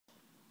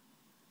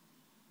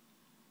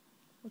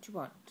What do you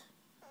want?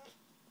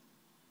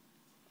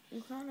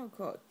 You can't have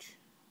coach.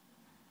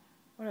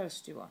 What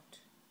else do you want?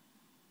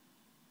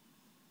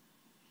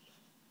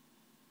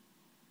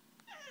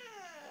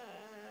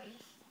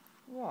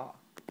 What?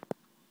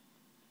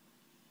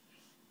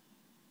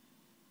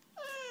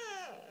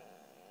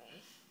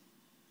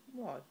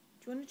 What?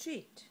 Do you want a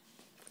treat?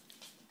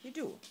 You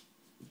do?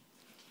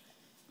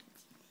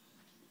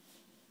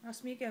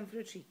 Ask me again for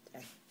a treat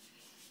then.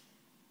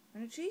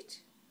 Want a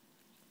treat?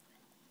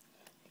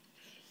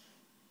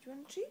 Do you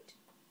want a treat?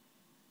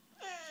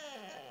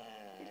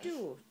 You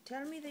do.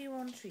 Tell me that you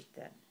want a treat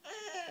then.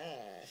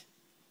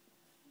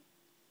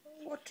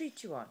 What treat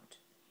do you want?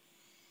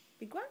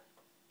 Big one?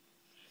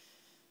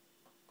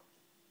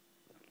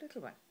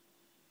 Little one?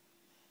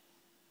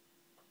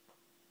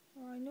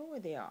 Oh, I know where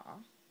they are.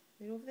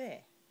 They're over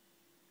there.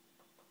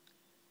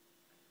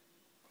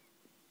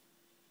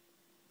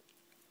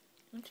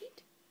 Want a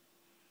treat?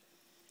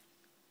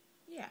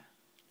 Yeah.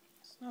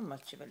 It's not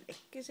much of a lick,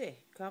 is it?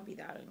 Can't be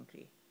that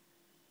hungry.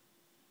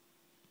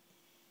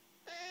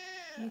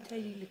 You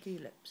tiny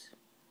licky lips.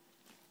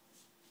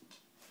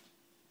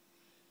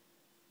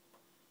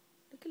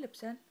 Lick your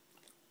lips then.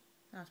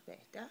 That's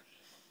better.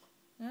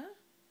 Yeah?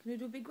 Can you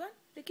do a big one?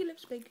 Lick your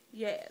lips big.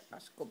 Yeah,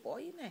 that's a good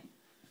boy, isn't it?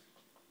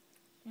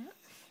 Yeah?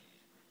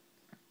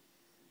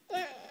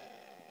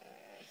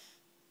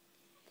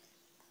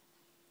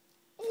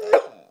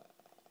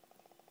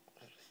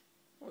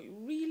 Oh, you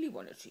really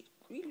want a treat?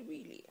 Really,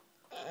 really?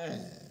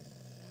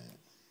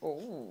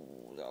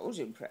 Oh, that was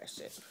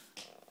impressive.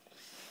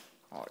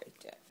 Alright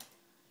then.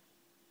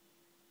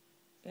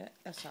 Yeah,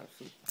 that's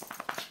Alfie.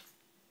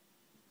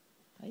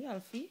 Hi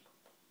Alfie.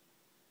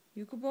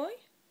 You good boy?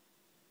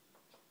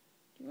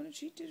 Do you want a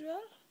treat as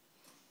well?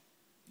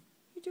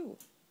 You do?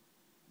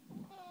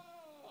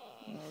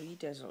 Oh, he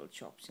does all the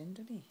chops in,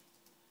 doesn't he?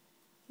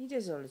 He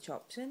does all the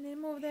chops in,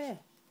 him over there.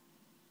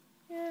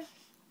 Yeah.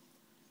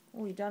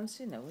 Oh, you're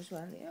dancing now as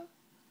well, yeah?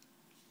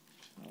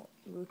 Oh,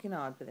 you're working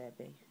hard with there,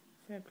 babe.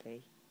 Fair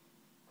play.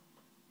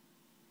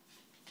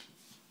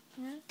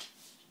 Yeah?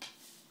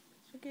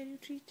 So get your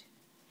treat.